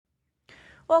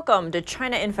Welcome to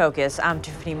China in Focus. I'm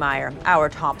Tiffany Meyer. Our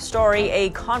top story,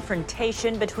 a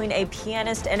confrontation between a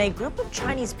pianist and a group of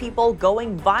Chinese people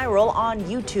going viral on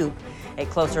YouTube. A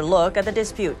closer look at the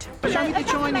dispute. Show me the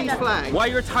Chinese flag. Why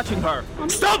you're touching her?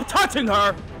 Stop touching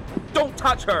her! Don't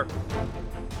touch her!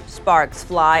 Sparks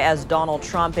fly as Donald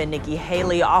Trump and Nikki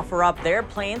Haley offer up their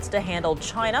plans to handle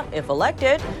China if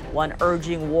elected, one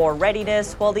urging war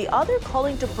readiness while the other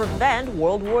calling to prevent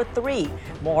World War III.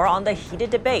 More on the heated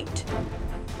debate.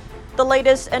 The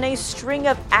latest in a string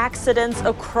of accidents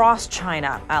across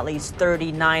China. At least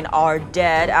 39 are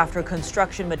dead after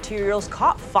construction materials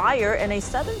caught fire in a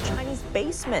southern Chinese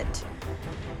basement.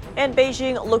 And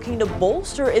Beijing looking to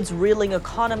bolster its reeling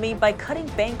economy by cutting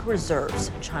bank reserves.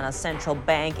 China's central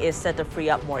bank is set to free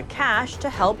up more cash to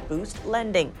help boost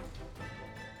lending.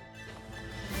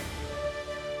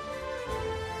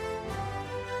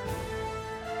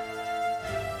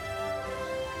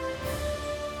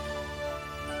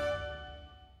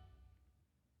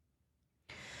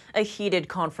 A heated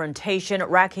confrontation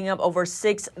racking up over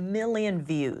 6 million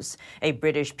views. A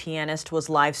British pianist was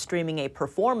live streaming a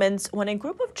performance when a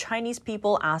group of Chinese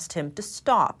people asked him to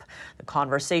stop. The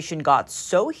conversation got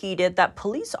so heated that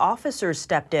police officers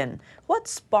stepped in. What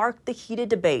sparked the heated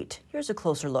debate? Here's a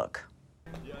closer look.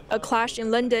 A clash in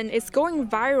London is going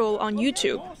viral on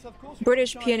YouTube.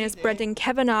 British pianist Brendan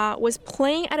Kavanagh was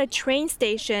playing at a train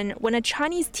station when a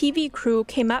Chinese TV crew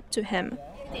came up to him.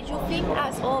 Did you film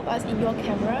us, all of us, in your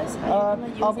cameras? I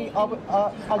don't know. Are we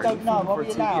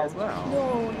allowed?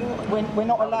 No. We're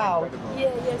not allowed.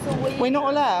 Yeah. So We're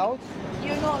not allowed?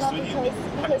 You're not allowed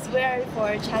because we're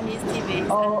for Chinese TV.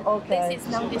 Oh, okay. This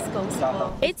is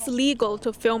non-disclosable. It's legal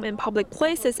to film in public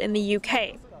places in the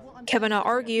UK. Kavanagh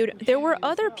argued there were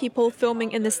other people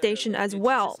filming in the station as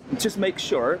well. Just make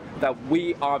sure that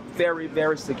we are very,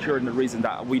 very secure in the reason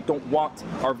that we don't want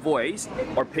our voice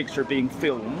or picture being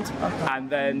filmed.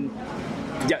 And then,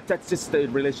 yeah, that's just the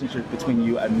relationship between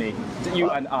you and me,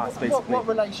 you and us, basically. What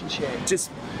relationship?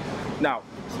 Just now,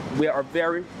 we are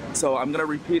very, so I'm going to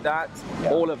repeat that.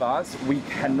 Yeah. All of us, we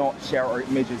cannot share our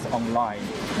images online.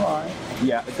 Right.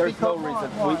 Yeah, there's no reason.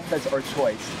 That's our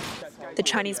choice. The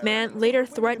Chinese man later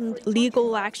threatened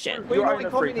legal action. We're not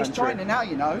in communist China now,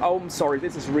 you know. Oh, I'm sorry,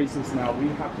 this is racist now.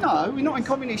 No, we're not in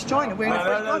communist China. We're in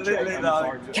a free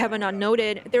country. Kavanagh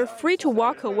noted they're free to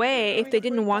walk away if they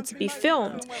didn't want to be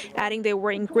filmed, adding they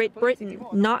were in Great Britain,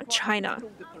 not China.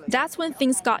 That's when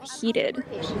things got heated.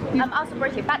 I'm also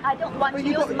British, but I don't want to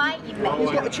use my image.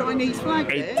 You've got a Chinese flag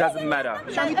there. It doesn't matter.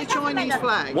 Show me the Chinese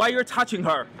flag. Why you're touching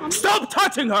her? Stop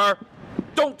touching her!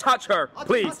 Don't touch her,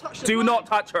 please. Do not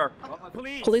touch her.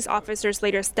 Police officers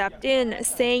later stepped in,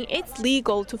 saying it's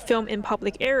legal to film in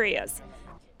public areas.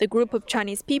 The group of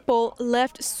Chinese people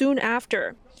left soon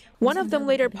after. One of them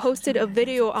later posted a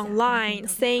video online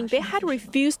saying they had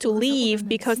refused to leave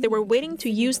because they were waiting to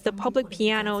use the public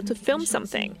piano to film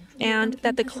something, and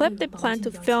that the clip they planned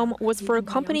to film was for a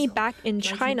company back in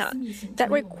China that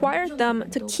required them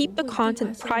to keep the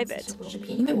content private.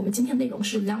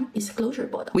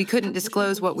 We couldn't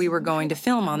disclose what we were going to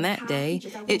film on that day.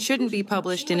 It shouldn't be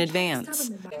published in advance.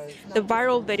 The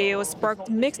viral video sparked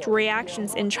mixed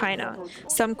reactions in China.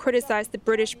 Some criticized the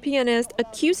British pianist,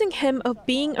 accusing him of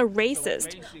being a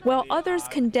racist, while others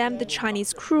condemned the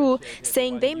Chinese crew,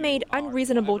 saying they made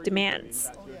unreasonable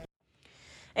demands.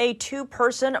 A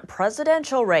two-person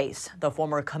presidential race, the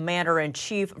former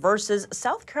commander-in-chief versus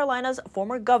South Carolina's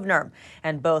former governor,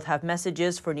 and both have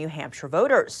messages for New Hampshire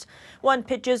voters. One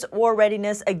pitches war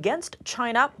readiness against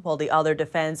China, while the other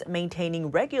defends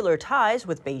maintaining regular ties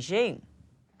with Beijing.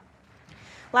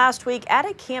 Last week, at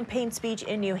a campaign speech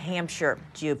in New Hampshire,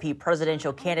 GOP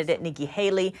presidential candidate Nikki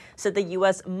Haley said the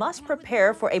U.S. must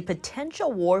prepare for a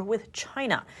potential war with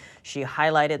China. She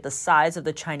highlighted the size of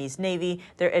the Chinese Navy,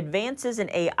 their advances in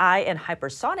AI and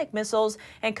hypersonic missiles,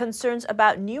 and concerns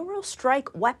about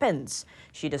neurostrike weapons.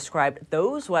 She described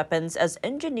those weapons as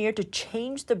engineered to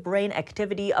change the brain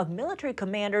activity of military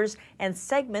commanders and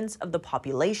segments of the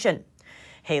population.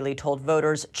 Haley told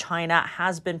voters China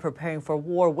has been preparing for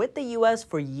war with the U.S.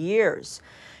 for years.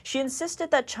 She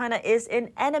insisted that China is an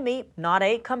enemy, not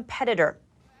a competitor.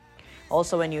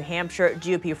 Also in New Hampshire,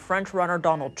 GOP frontrunner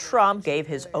Donald Trump gave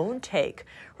his own take,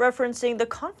 referencing the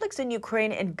conflicts in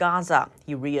Ukraine and Gaza.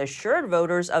 He reassured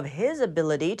voters of his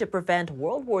ability to prevent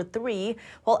World War III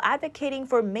while advocating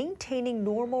for maintaining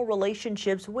normal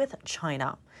relationships with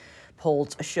China.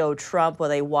 Polls show Trump with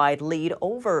a wide lead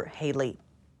over Haley.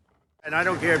 And I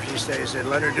don't care if she stays in.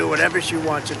 Let her do whatever she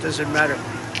wants. It doesn't matter.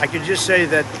 I can just say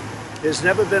that there's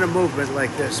never been a movement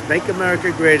like this. Make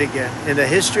America great again. In the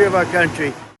history of our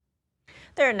country,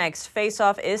 Their next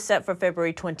face-off is set for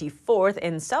February 24th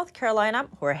in South Carolina,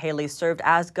 where Haley served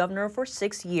as governor for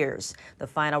 6 years. The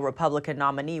final Republican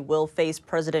nominee will face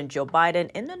President Joe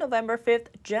Biden in the November 5th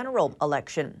general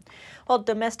election. While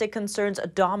domestic concerns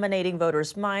dominating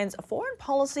voters' minds, foreign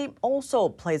policy also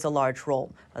plays a large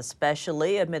role,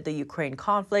 especially amid the Ukraine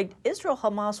conflict,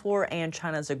 Israel-Hamas war, and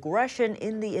China's aggression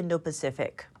in the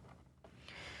Indo-Pacific.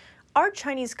 Are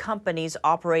Chinese companies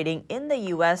operating in the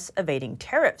U.S. evading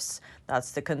tariffs?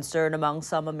 That's the concern among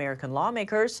some American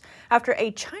lawmakers after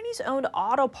a Chinese-owned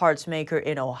auto parts maker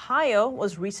in Ohio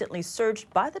was recently searched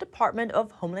by the Department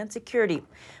of Homeland Security,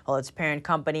 while its parent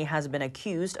company has been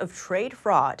accused of trade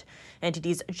fraud.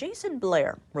 NTD's Jason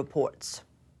Blair reports.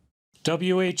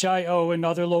 WHIO and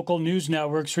other local news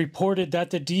networks reported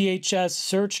that the DHS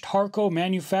searched Harco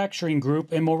Manufacturing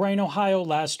Group in Moraine, Ohio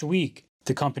last week.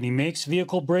 The company makes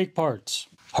vehicle brake parts.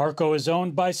 Harco is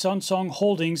owned by Sunsong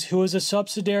Holdings, who is a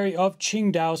subsidiary of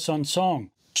Qingdao Sunsong.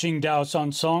 Qingdao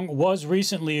Sunsong was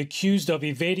recently accused of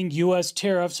evading U.S.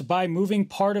 tariffs by moving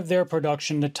part of their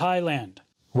production to Thailand.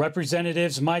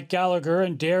 Representatives Mike Gallagher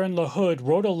and Darren LaHood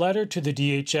wrote a letter to the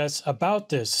DHS about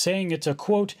this, saying it's a,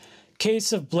 quote,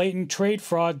 case of blatant trade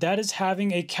fraud that is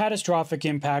having a catastrophic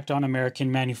impact on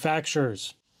American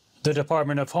manufacturers. The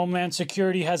Department of Homeland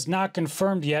Security has not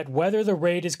confirmed yet whether the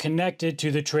raid is connected to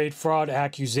the trade fraud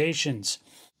accusations.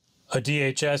 A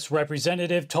DHS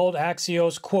representative told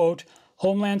Axios, quote,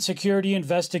 Homeland Security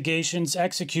investigations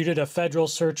executed a federal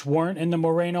search warrant in the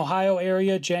Moraine, Ohio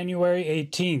area January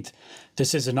 18th.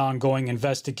 This is an ongoing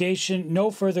investigation.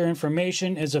 No further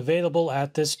information is available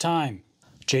at this time.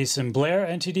 Jason Blair,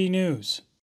 NTD News.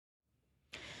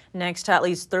 Next, at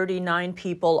least 39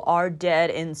 people are dead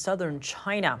in southern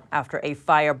China after a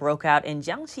fire broke out in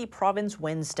Jiangxi province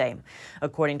Wednesday.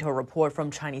 According to a report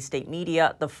from Chinese state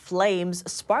media, the flames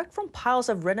sparked from piles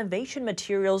of renovation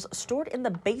materials stored in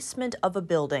the basement of a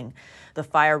building. The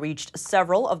fire reached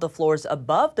several of the floors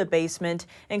above the basement,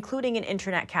 including an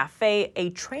internet cafe,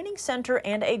 a training center,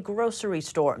 and a grocery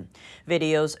store.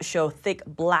 Videos show thick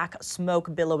black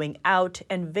smoke billowing out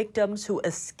and victims who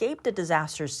escaped the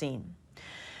disaster scene.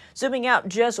 Zooming out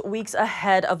just weeks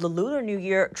ahead of the Lunar New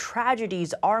Year,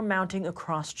 tragedies are mounting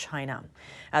across China.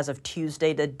 As of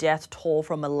Tuesday, the death toll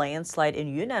from a landslide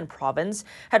in Yunnan province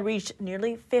had reached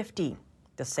nearly 50.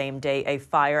 The same day, a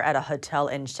fire at a hotel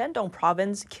in Shandong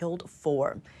province killed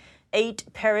 4. 8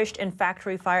 perished in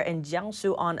factory fire in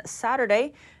Jiangsu on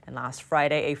Saturday. And last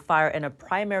Friday, a fire in a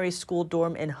primary school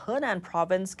dorm in Henan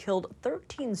province killed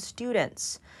 13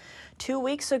 students. 2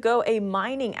 weeks ago, a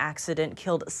mining accident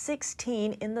killed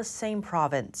 16 in the same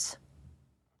province.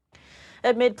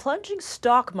 Amid plunging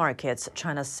stock markets,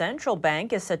 China's central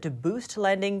bank is set to boost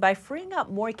lending by freeing up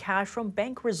more cash from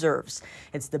bank reserves.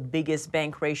 It's the biggest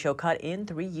bank ratio cut in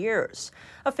 3 years.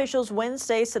 Officials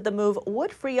Wednesday said the move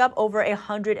would free up over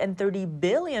 $130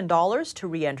 billion to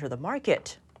re-enter the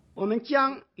market.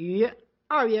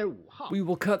 We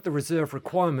will cut the reserve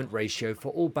requirement ratio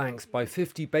for all banks by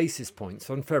 50 basis points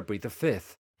on February the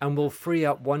 5th and will free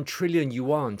up 1 trillion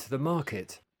yuan to the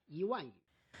market.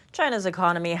 China's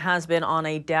economy has been on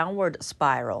a downward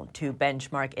spiral. 2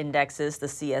 benchmark indexes, the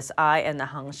CSI and the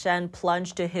Hang Seng,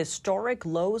 plunged to historic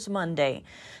lows Monday.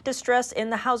 Distress in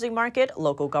the housing market,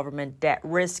 local government debt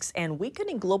risks, and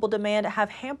weakening global demand have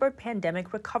hampered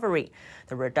pandemic recovery.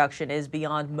 The reduction is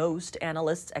beyond most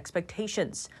analysts'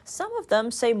 expectations. Some of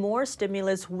them say more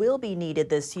stimulus will be needed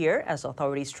this year as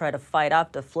authorities try to fight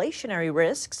off deflationary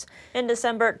risks. In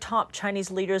December, top Chinese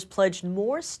leaders pledged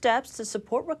more steps to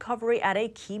support recovery at a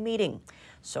key meeting.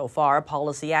 So far,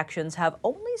 policy actions have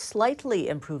only slightly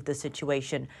improved the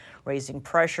situation, raising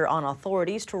pressure on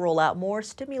authorities to roll out more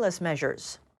stimulus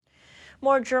measures.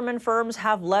 More German firms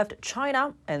have left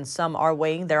China, and some are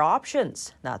weighing their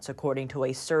options. That's according to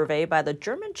a survey by the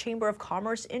German Chamber of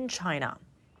Commerce in China.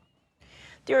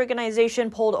 The organization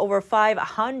polled over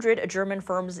 500 German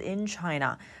firms in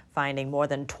China, finding more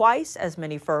than twice as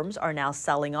many firms are now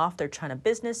selling off their China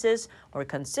businesses or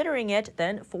considering it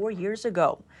than 4 years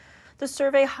ago. The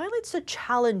survey highlights the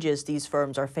challenges these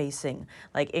firms are facing,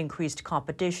 like increased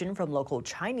competition from local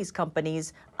Chinese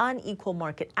companies, unequal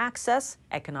market access,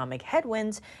 economic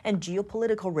headwinds, and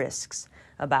geopolitical risks.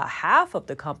 About half of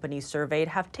the companies surveyed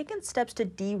have taken steps to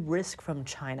de-risk from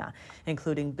China,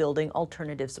 including building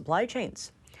alternative supply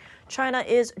chains. China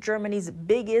is Germany's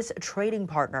biggest trading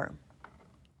partner.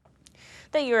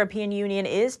 The European Union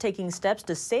is taking steps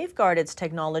to safeguard its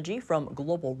technology from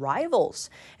global rivals.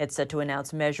 It's set to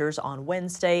announce measures on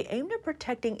Wednesday aimed at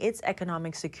protecting its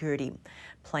economic security.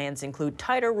 Plans include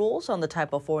tighter rules on the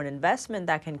type of foreign investment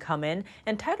that can come in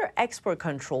and tighter export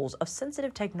controls of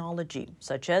sensitive technology,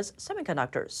 such as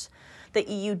semiconductors. The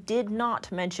EU did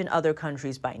not mention other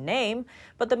countries by name,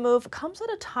 but the move comes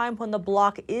at a time when the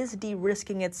bloc is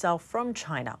de-risking itself from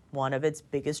China, one of its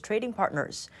biggest trading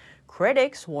partners.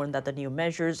 Critics warn that the new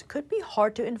measures could be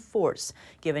hard to enforce,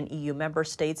 given EU member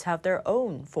states have their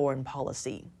own foreign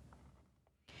policy.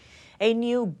 A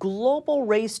new global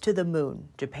race to the moon.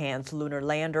 Japan's lunar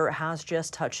lander has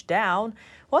just touched down.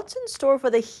 What's in store for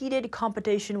the heated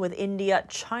competition with India,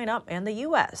 China, and the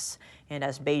U.S.? And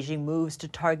as Beijing moves to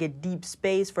target deep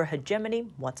space for hegemony,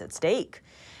 what's at stake?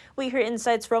 We hear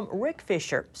insights from Rick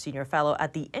Fisher, Senior Fellow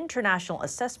at the International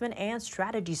Assessment and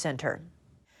Strategy Center.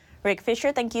 Rick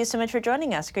Fisher, thank you so much for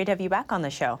joining us. Great to have you back on the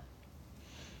show.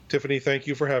 Tiffany, thank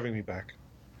you for having me back.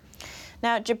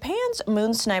 Now, Japan's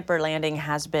moon sniper landing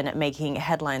has been making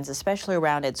headlines, especially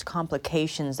around its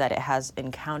complications that it has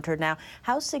encountered. Now,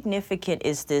 how significant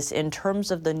is this in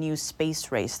terms of the new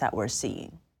space race that we're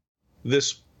seeing?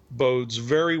 This bodes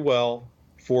very well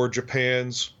for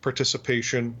Japan's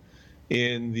participation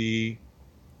in the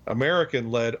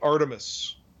American-led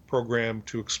Artemis program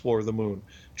to explore the moon.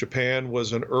 Japan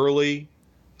was an early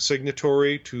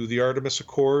signatory to the Artemis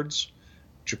Accords.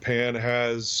 Japan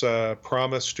has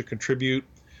promised to contribute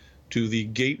to the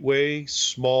Gateway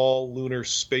small lunar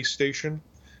space station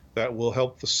that will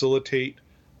help facilitate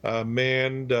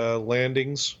manned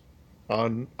landings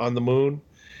on the moon.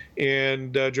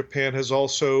 And Japan has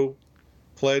also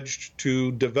pledged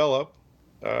to develop,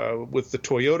 with the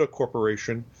Toyota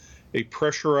Corporation, a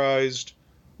pressurized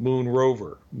moon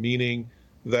rover, meaning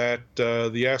that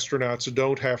the astronauts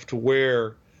don't have to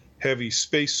wear heavy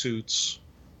spacesuits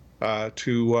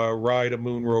to ride a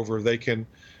moon rover. They can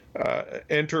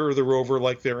enter the rover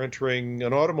like they're entering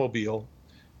an automobile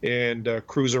and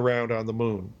cruise around on the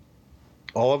moon.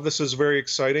 All of this is very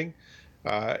exciting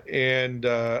and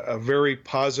a very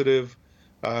positive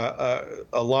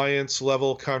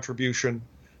alliance-level contribution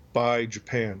by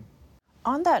Japan.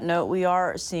 On that note, we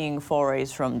are seeing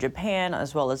forays from Japan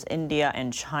as well as India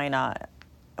and China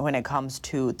when it comes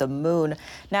to the moon.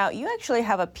 Now, you actually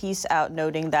have a piece out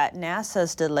noting that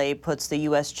NASA's delay puts the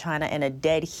U.S. China in a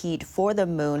dead heat for the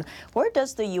moon. Where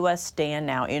does the U.S. stand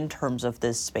now in terms of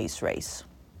this space race?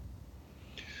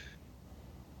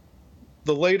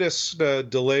 The latest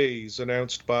delays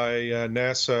announced by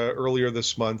NASA earlier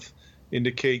this month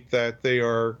indicate that they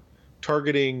are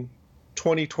targeting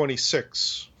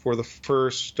 2026 for the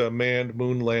first manned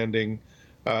moon landing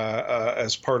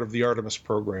as part of the Artemis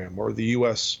program, or the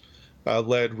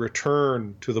U.S.-led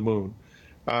return to the moon.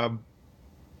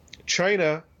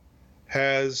 China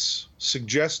has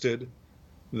suggested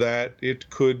that it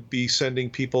could be sending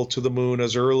people to the moon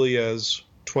as early as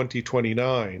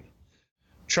 2029.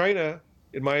 China,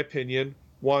 in my opinion,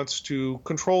 wants to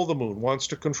control the moon, wants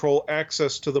to control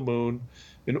access to the moon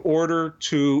in order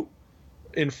to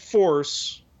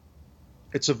enforce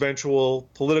its eventual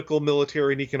political,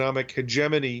 military, and economic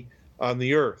hegemony on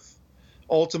the Earth.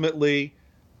 Ultimately,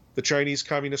 the Chinese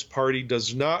Communist Party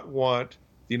does not want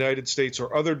the United States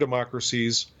or other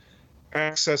democracies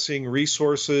accessing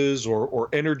resources or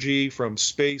energy from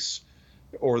space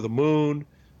or the moon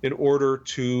in order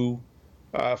to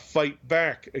fight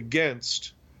back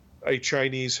against a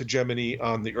Chinese hegemony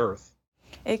on the Earth.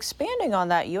 Expanding on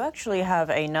that, you actually have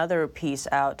another piece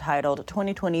out titled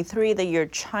 2023, the year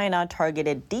China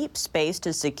targeted deep space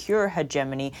to secure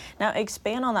hegemony. Now,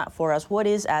 expand on that for us. What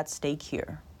is at stake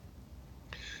here?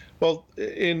 Well,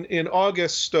 in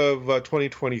August of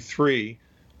 2023,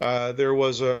 there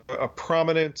was a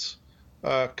prominent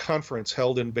conference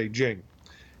held in Beijing.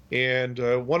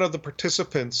 And one of the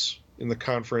participants in the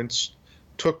conference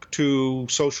took to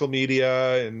social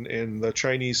media and the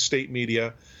Chinese state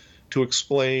media to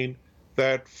explain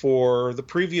that for the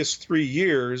previous 3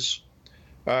 years,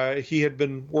 he had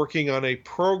been working on a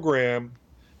program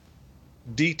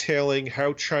detailing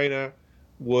how China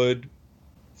would,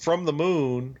 from the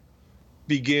moon,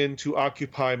 begin to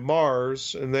occupy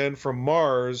Mars, and then from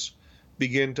Mars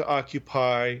begin to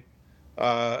occupy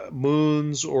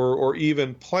moons or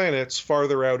even planets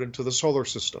farther out into the solar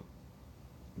system,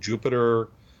 Jupiter,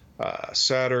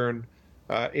 Saturn,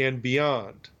 and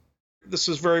beyond. This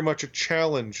is very much a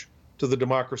challenge to the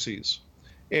democracies.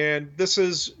 And this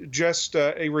is just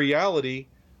a reality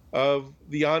of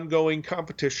the ongoing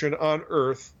competition on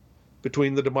Earth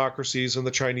between the democracies and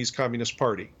the Chinese Communist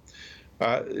Party.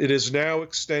 It is now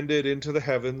extended into the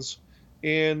heavens,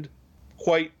 and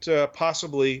quite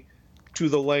possibly to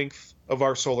the length of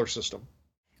our solar system.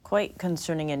 Quite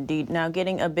concerning indeed. Now,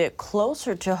 getting a bit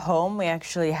closer to home, we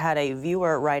actually had a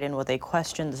viewer write in with a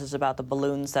question. This is about the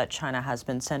balloons that China has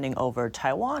been sending over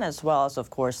Taiwan, as well as, of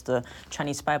course, the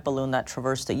Chinese spy balloon that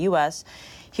traversed the U.S.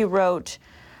 He wrote,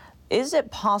 is it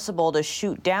possible to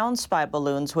shoot down spy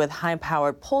balloons with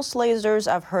high-powered pulse lasers?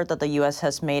 I've heard that the U.S.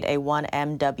 has made a 1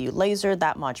 MW laser.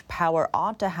 That much power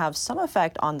ought to have some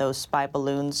effect on those spy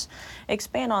balloons.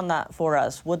 Expand on that for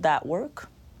us. Would that work?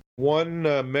 1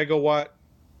 megawatt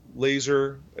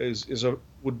laser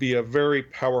would be a very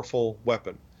powerful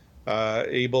weapon,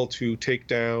 able to take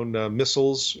down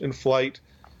missiles in flight,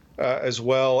 as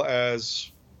well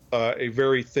as a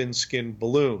very thin-skinned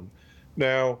balloon.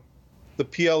 Now, the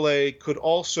PLA could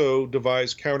also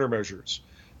devise countermeasures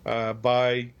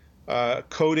by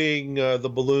coating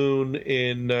the balloon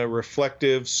in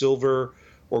reflective silver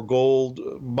or gold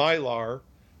mylar.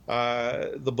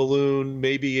 The balloon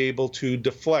may be able to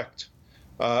deflect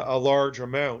a large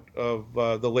amount of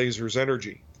the laser's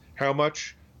energy. How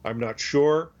much? I'm not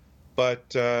sure, but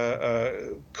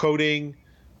coatings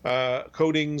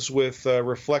with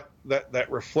that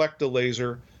reflect a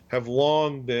laser have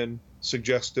long been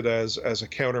suggested as a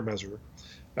countermeasure,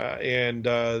 and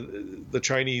the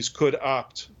Chinese could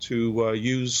opt to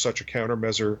use such a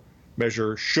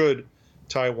countermeasure should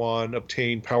Taiwan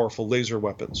obtain powerful laser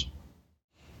weapons.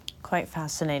 Quite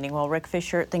fascinating. Well, Rick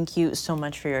Fisher, thank you so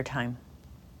much for your time.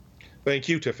 Thank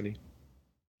you, Tiffany.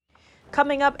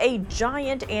 Coming up, a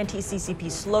giant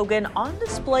anti-CCP slogan on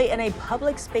display in a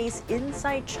public space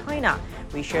inside China.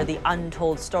 We share the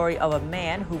untold story of a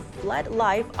man who fled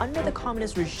life under the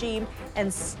communist regime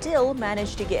and still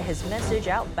managed to get his message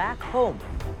out back home.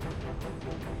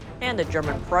 And the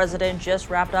German president just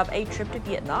wrapped up a trip to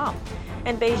Vietnam.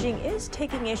 And Beijing is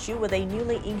taking issue with a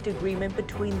newly inked agreement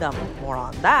between them. More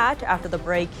on that after the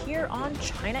break here on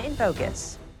China in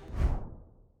Focus.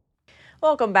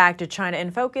 Welcome back to China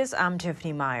in Focus. I'm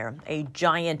Tiffany Meyer. A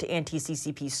giant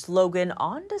anti-CCP slogan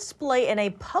on display in a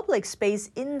public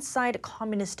space inside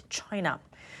communist China.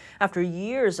 After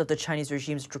years of the Chinese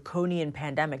regime's draconian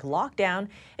pandemic lockdown,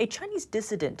 a Chinese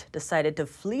dissident decided to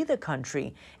flee the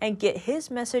country and get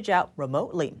his message out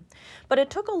remotely. But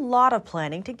it took a lot of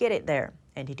planning to get it there.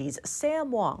 NTD's Sam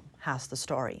Wong has the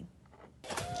story.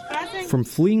 From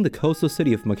fleeing the coastal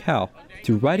city of Macau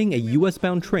to riding a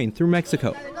U.S.-bound train through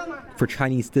Mexico, for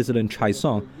Chinese dissident Chai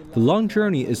Song, the long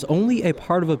journey is only a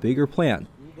part of a bigger plan.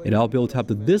 It all built up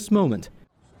to this moment,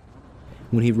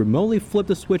 when he remotely flipped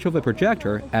the switch of a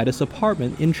projector at his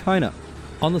apartment in China.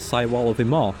 On the sidewall of a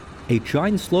mall, a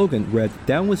giant slogan read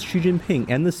 "Down with Xi Jinping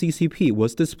and the CCP"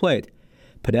 was displayed.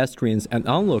 Pedestrians and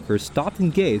onlookers stopped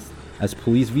and gazed as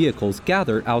police vehicles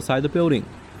gathered outside the building.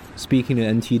 Speaking to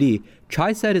NTD,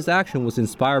 Chai said his action was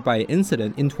inspired by an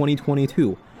incident in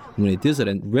 2022, when a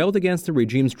dissident railed against the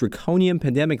regime's draconian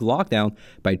pandemic lockdown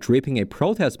by draping a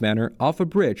protest banner off a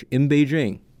bridge in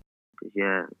Beijing.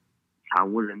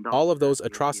 All of those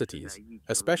atrocities,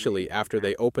 especially after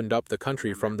they opened up the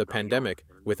country from the pandemic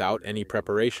without any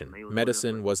preparation.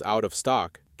 Medicine was out of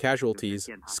stock, casualties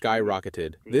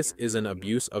skyrocketed. This is an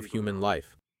abuse of human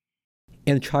life.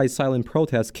 And Chai's silent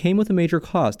protest came with a major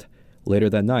cost. Later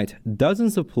that night,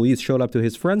 dozens of police showed up to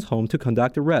his friend's home to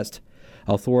conduct arrests.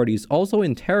 Authorities also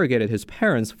interrogated his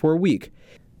parents for a week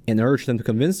and urged them to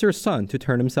convince their son to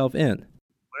turn himself in.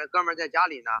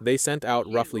 They sent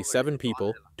out roughly 7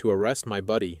 people to arrest my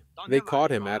buddy. They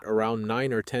caught him at around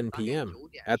 9 or 10 p.m.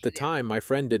 At the time, my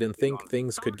friend didn't think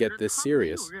things could get this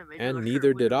serious, and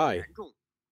neither did I.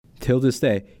 Till this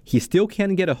day, he still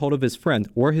can't get a hold of his friend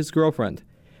or his girlfriend.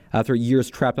 After years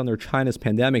trapped under China's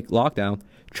pandemic lockdown,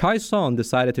 Chai Song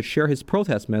decided to share his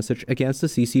protest message against the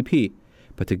CCP.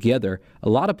 But together, a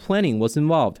lot of planning was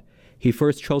involved. He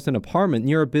first chose an apartment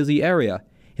near a busy area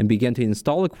and began to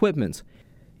install equipment,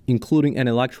 including an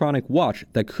electronic watch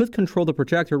that could control the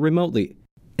projector remotely.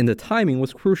 And the timing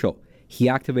was crucial. He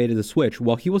activated the switch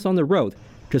while he was on the road,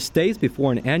 just days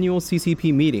before an annual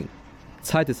CCP meeting.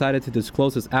 Tsai decided to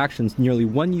disclose his actions nearly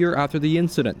 1 year after the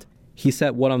incident. He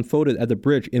said what unfolded at the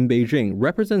bridge in Beijing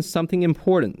represents something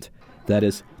important. That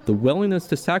is, the willingness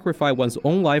to sacrifice one's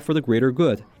own life for the greater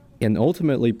good, and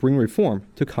ultimately bring reform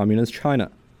to communist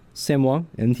China. Sam Wang,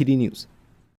 NTD News.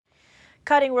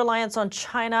 Cutting reliance on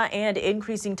China and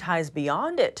increasing ties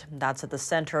beyond it. That's at the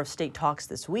center of state talks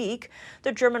this week.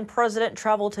 The German president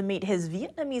traveled to meet his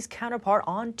Vietnamese counterpart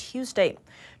on Tuesday.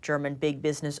 German big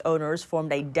business owners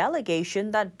formed a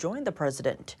delegation that joined the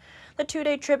president. The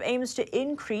 2-day trip aims to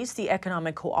increase the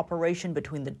economic cooperation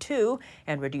between the two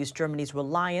and reduce Germany's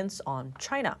reliance on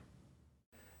China.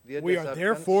 We are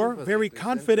therefore very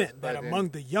confident that among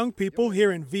the young people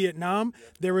here in Vietnam,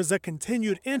 there is a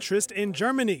continued interest in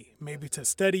Germany, maybe to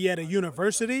study at a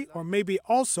university or maybe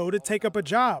also to take up a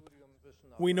job.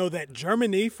 We know that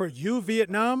Germany, for you,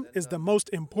 Vietnam, is the most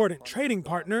important trading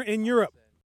partner in Europe.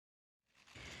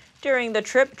 During the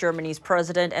trip, Germany's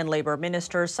president and labor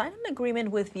minister signed an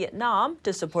agreement with Vietnam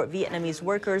to support Vietnamese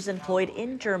workers employed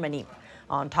in Germany.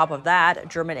 On top of that,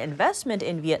 German investment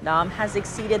in Vietnam has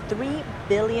exceeded $3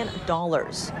 billion.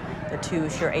 The two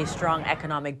share a strong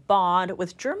economic bond,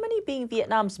 with Germany being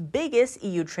Vietnam's biggest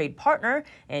EU trade partner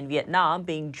and Vietnam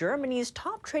being Germany's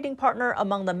top trading partner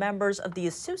among the members of the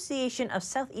Association of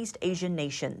Southeast Asian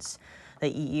Nations. The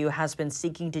EU has been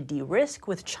seeking to de-risk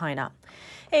with China.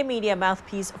 A media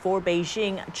mouthpiece for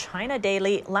Beijing, China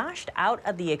Daily, lashed out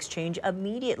at the exchange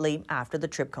immediately after the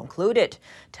trip concluded,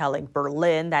 telling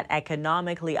Berlin that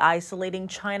economically isolating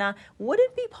China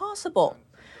wouldn't be possible.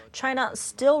 China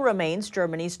still remains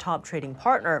Germany's top trading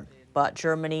partner, but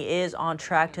Germany is on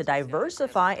track to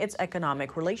diversify its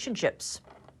economic relationships.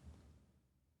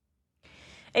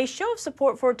 A show of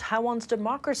support for Taiwan's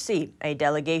democracy, a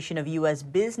delegation of U.S.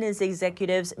 business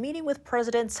executives meeting with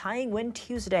President Tsai Ing-wen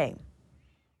Tuesday.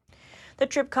 The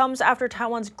trip comes after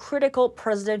Taiwan's critical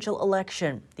presidential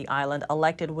election. The island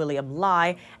elected William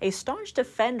Lai, a staunch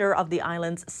defender of the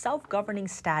island's self-governing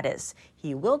status.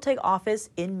 He will take office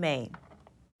in May.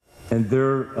 And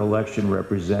their election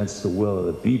represents the will of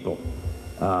the people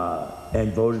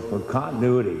and voted for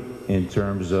continuity in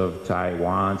terms of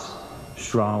Taiwan's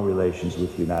strong relations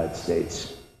with the United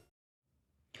States.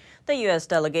 The U.S.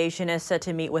 delegation is set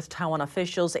to meet with Taiwan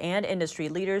officials and industry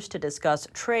leaders to discuss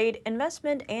trade,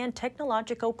 investment, and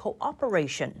technological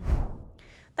cooperation.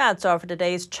 That's all for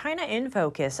today's China in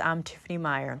Focus. I'm Tiffany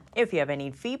Meyer. If you have any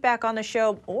feedback on the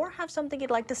show or have something you'd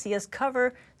like to see us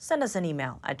cover, send us an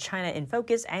email at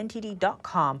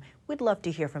chinainfocus@ntd.com. We'd love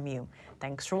to hear from you.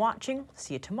 Thanks for watching.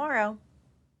 See you tomorrow.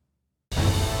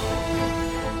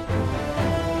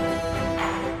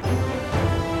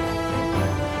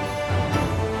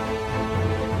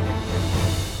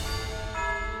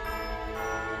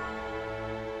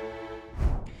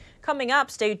 Coming up,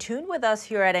 stay tuned with us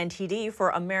here at NTD for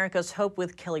America's Hope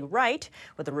with Kelly Wright.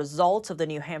 With the results of the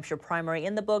New Hampshire primary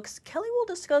in the books, Kelly will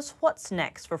discuss what's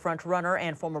next for frontrunner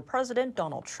and former President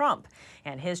Donald Trump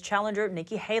and his challenger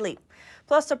Nikki Haley.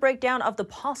 Plus, a breakdown of the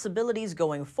possibilities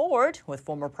going forward with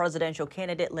former presidential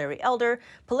candidate Larry Elder,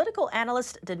 political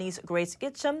analyst Denise Grace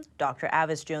Gitcham, Dr.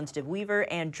 Avis Jones-DeWeaver,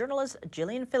 and journalist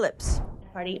Jillian Phillips.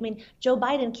 Party. I mean, Joe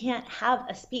Biden can't have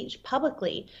a speech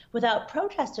publicly without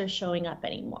protesters showing up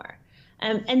anymore.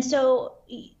 And so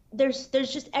there's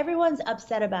just everyone's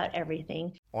upset about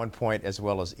everything. On point as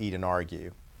well as eat and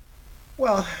argue.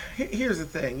 Well, here's the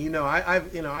thing.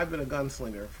 I've been a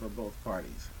gunslinger for both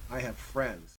parties. I have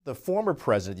friends. The former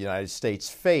president of the United States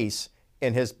face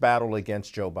in his battle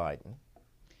against Joe Biden.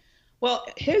 Well,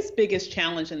 his biggest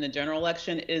challenge in the general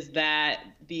election is that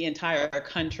the entire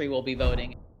country will be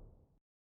voting.